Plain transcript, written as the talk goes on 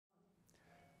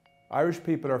Irish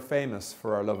people are famous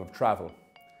for our love of travel.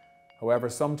 However,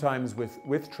 sometimes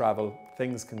with travel,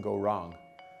 things can go wrong.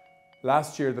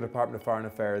 Last year, the Department of Foreign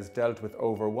Affairs dealt with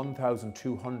over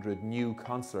 1,200 new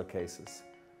consular cases,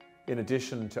 in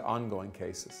addition to ongoing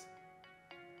cases.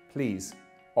 Please,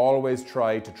 always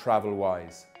try to travel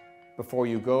wise. Before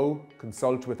you go,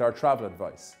 consult with our travel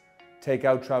advice, take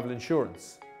out travel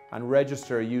insurance, and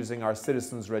register using our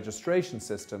citizens registration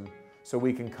system so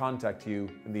we can contact you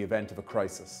in the event of a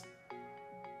crisis.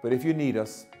 But if you need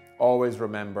us, always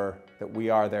remember that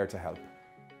we are there to help.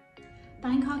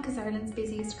 Bangkok is Ireland's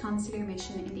busiest consular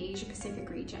mission in the Asia-Pacific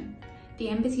region. The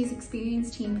Embassy's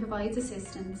experienced team provides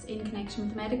assistance in connection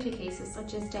with medical cases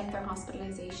such as death or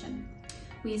hospitalisation.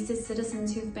 We assist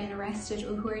citizens who have been arrested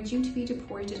or who are due to be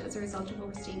deported as a result of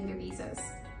overstaying their visas.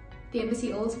 The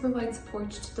Embassy also provides support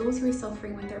to those who are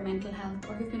suffering with their mental health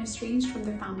or who have been estranged from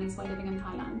their families while living in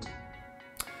Thailand.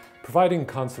 Providing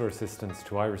consular assistance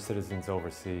to Irish citizens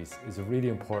overseas is a really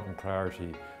important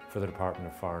priority for the Department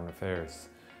of Foreign Affairs.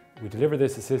 We deliver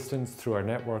this assistance through our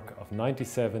network of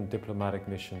 97 diplomatic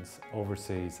missions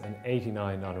overseas and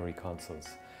 89 honorary consuls,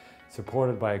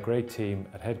 supported by a great team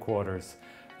at headquarters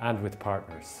and with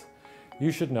partners.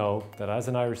 You should know that as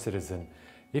an Irish citizen,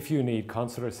 if you need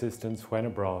consular assistance when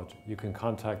abroad, you can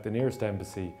contact the nearest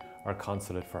embassy or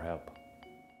consulate for help.